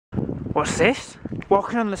What's this?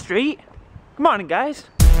 Walking on the street? Good morning, guys.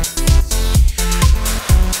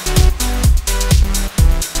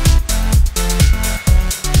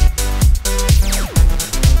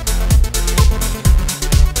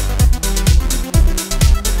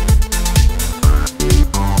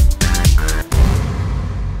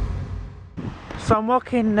 So I'm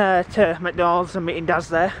walking to McDonald's and meeting Daz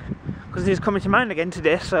there because he's coming to mine again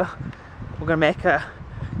today, so we're going to make a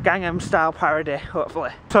Gangnam style parody, hopefully.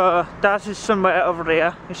 So Daz is somewhere over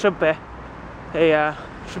there. He should be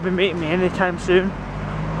meeting me anytime soon.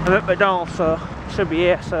 I'm at McDonald's, so he should be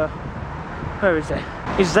here. So where is he?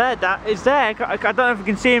 He's there. He's there. I don't know if you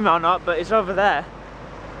can see him or not, but he's over there.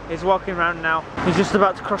 He's walking around now. He's just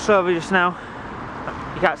about to cross over just now.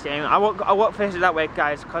 You can't see him. I won't face it that way,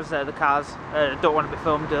 guys, because the cars don't want to be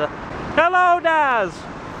filmed, do they? Hello, Daz!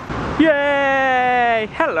 Yay!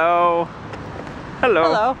 Hello! Hello!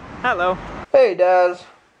 Hello! Hello! Hey, Daz.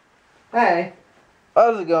 Hey,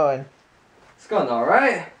 How's it going? it's going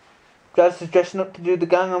alright. Daz is dressing up to do the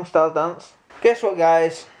Gangnam Style dance. Guess what,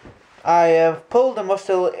 guys? I have pulled a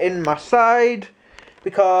muscle in my side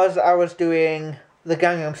because I was doing the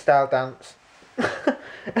Gangnam Style dance.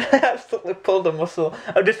 I absolutely pulled a muscle.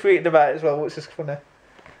 I've just tweeted about it as well, which is funny.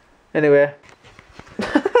 Anyway.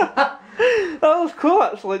 That was cool,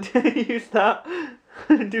 actually, to use that.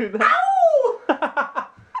 Do that. Ow! I'm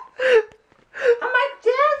Mike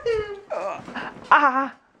Jackson!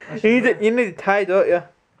 You need a tie, don't you?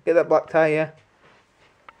 Get that black tie, yeah.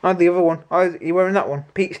 Or the other one. Oh, are you wearing that one?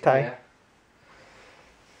 Pete's tie.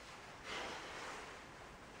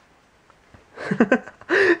 Yeah.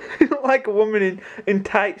 You look like a woman in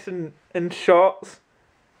tights and shorts.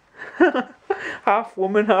 Half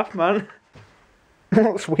woman, half man.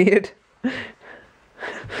 Looks weird.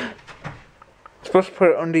 Supposed to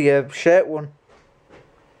put it under your shirt one.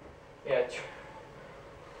 Yeah.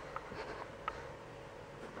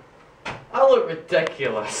 I look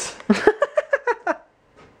ridiculous.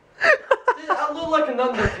 I look like an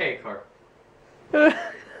undertaker.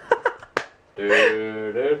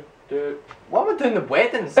 What am I doing the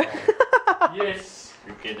wedding song? Yes,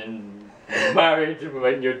 you're getting married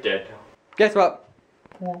when you're dead. Guess what?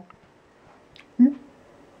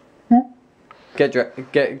 Get your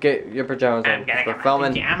pajamas on.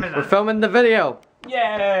 We're filming the video.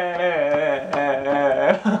 Yeah!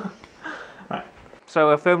 Right.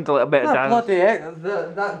 So I filmed a little bit of dance.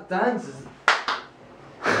 That dance is...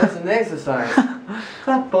 That's an exercise.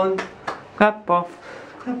 Clap on. Clap off.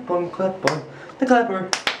 Clap on, clap on. The clapper.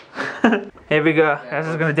 Here we go. This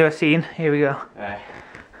is gonna do a scene. Here we go.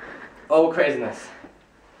 Oh, craziness.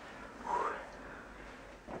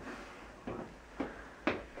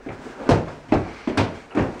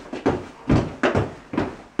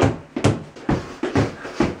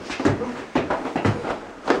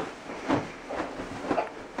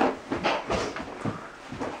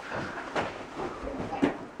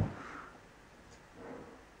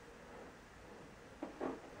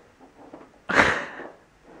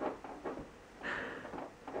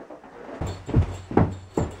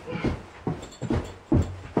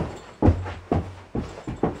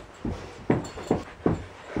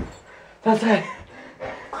 That's it.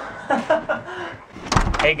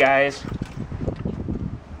 Hey guys,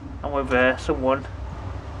 I'm with someone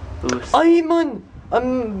who's...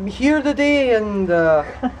 I'm here today and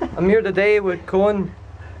I'm here today with Con.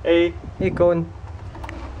 Hey Con.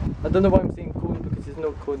 I don't know why I'm saying Con because there's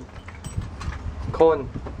no Con. Con.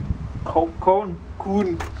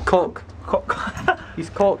 Coon. Cock. He's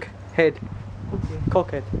cockhead.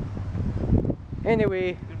 Cockhead.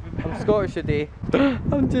 Anyway, I'm Scottish today.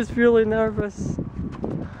 I'm just really nervous.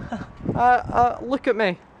 Look at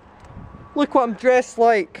me. Look what I'm dressed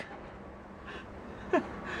like.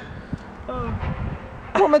 What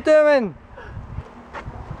am I doing?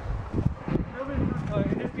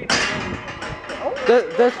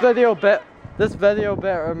 This video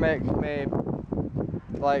better make me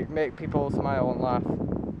make people smile and laugh.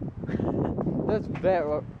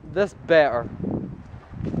 This better.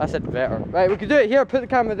 I said better. Right, we can do it here. Put the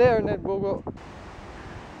camera there, and then we'll go.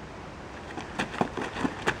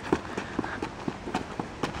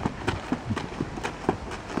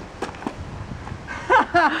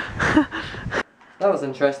 That was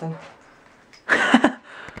interesting.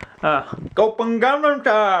 Open Gangnam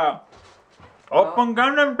Style! Open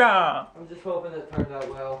Gangnam Style! I'm just hoping it turned out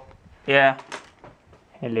well. Yeah.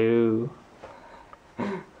 Hello.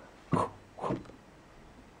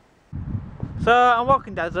 So I'm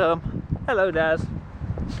walking Daz home. Hello, Daz.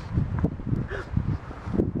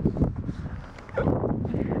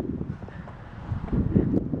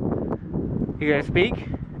 You gonna speak?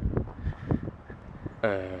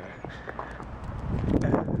 God,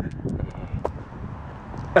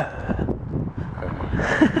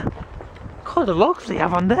 the logs they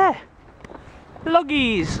have on there.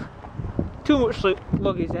 Loggies. Too much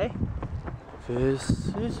loggies, eh? This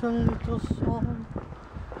is a little song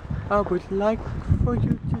I would like for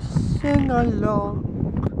you to sing along.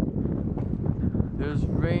 There's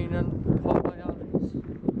rain and pop my eyes.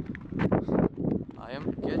 I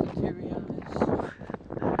am getting teary eyes.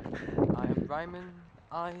 I am rhyming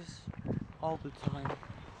eyes all the time.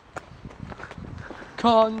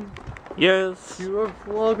 Con, Yes. you are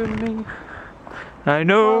vlogging me I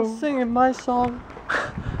know. while singing my song.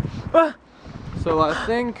 Ah. So I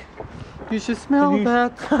think you should smell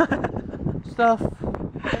that stuff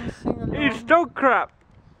and sing along. It's dog crap.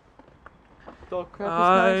 Dog crap is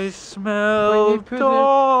I nice. smell When you put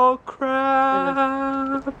dog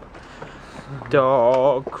crap.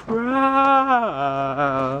 Dog crap.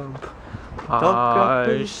 Dog crap I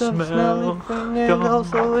is a smelly smell thing and dog.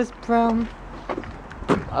 also is brown.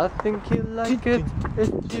 I think you like it if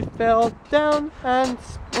you fell down and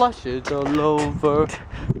splash it all over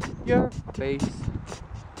your face.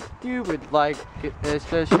 You would like it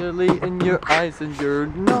especially in your eyes and your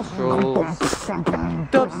nostrils.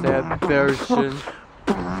 Dubstep version.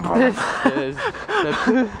 This is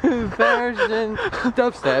the poo version.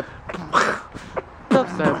 Dubstep.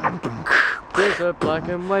 Dubstep. There's a black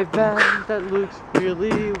and white van that looks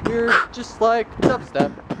really weird, just like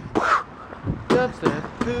dubstep. Dubstep.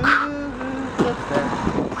 Dubstep.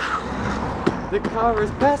 The car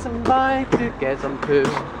is passing by to get some poo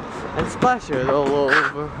and splash it all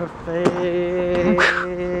over her face.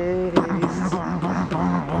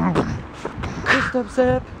 This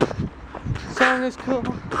dubstep song is cool.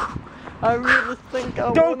 I really think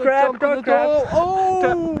I Dog wanna crap, jump in the dog crap. door.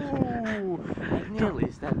 Oh! I nearly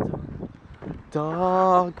stepped on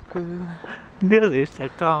dog poo. Nearly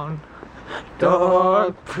stepped on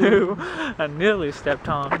dog poo. I nearly stepped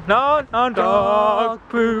on dog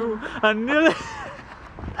poo. I nearly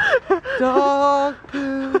Dog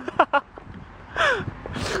poo.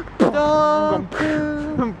 Dog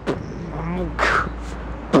poo.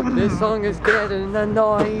 This song is getting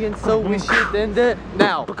annoying, so we should end it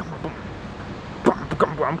now.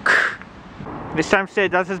 This time say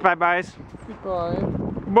that is bye byes. Goodbye.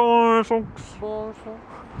 Bye folks. Bye.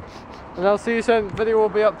 And I'll see you soon. The video will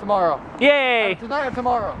be up tomorrow. Yay! Tonight or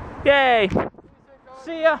tomorrow. Yay!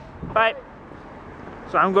 See ya! Bye.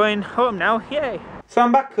 So I'm going home now, yay! So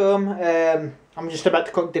I'm back home. I'm just about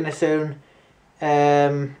to cook dinner soon.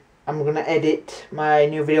 I'm gonna edit my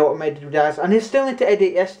new video what I made with you guys, and I still need to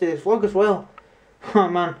edit yesterday's vlog as well. Oh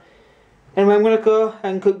man. Anyway, I'm gonna go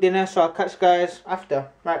and cook dinner, so I'll catch you guys after.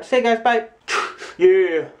 Right, see you guys, bye.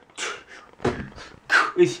 Yeah!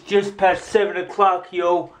 It's just past 7 o'clock,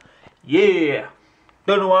 yo. Yeah!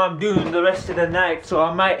 Don't know what I'm doing the rest of the night, so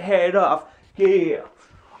I might head off. Yeah!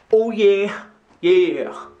 Oh yeah!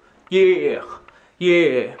 Yeah! Yeah!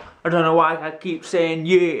 Yeah! I don't know why I keep saying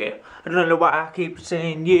yeah. I don't know why I keep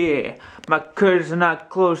saying yeah. My curtains are not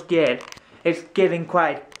closed yet. It's getting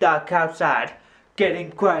quite dark outside.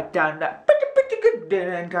 Getting quite down that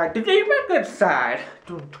getting quite good side.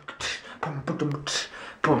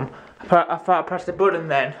 I thought I pressed the button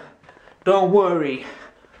then. Don't worry. I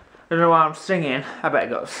don't know why I'm singing. I better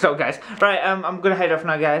go. So guys, right, I'm gonna head off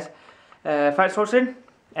now, guys. Thanks for watching,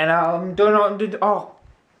 and I'm doing what I'm doing. Oh,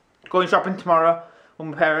 going shopping tomorrow with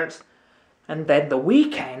my parents, and then the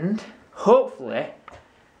weekend, hopefully,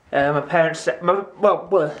 my parents.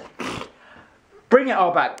 Well, bring it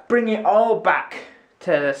all back. Bring it all back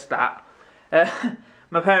to the start.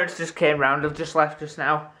 My parents just came round. They've just left just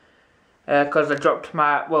now. Because I dropped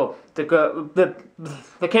my, well, they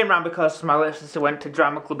came round because my little sister went to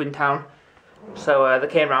drama club in town, so they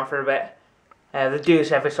came round for a bit. They do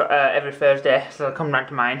this every Thursday, so they'll come round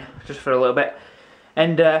to mine just for a little bit.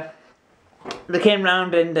 And they came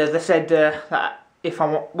round and they said that if I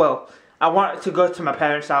wanted to go to my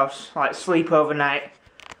parents' house, like sleep overnight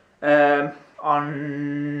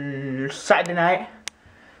on Saturday night.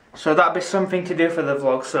 So that'll be something to do for the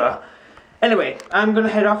vlog. So anyway, I'm gonna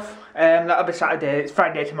head off. That'll be Saturday. It's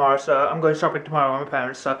Friday tomorrow, so I'm going shopping tomorrow with my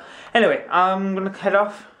parents. So anyway, I'm gonna head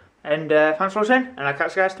off, and thanks for watching, and I'll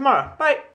catch you guys tomorrow. Bye.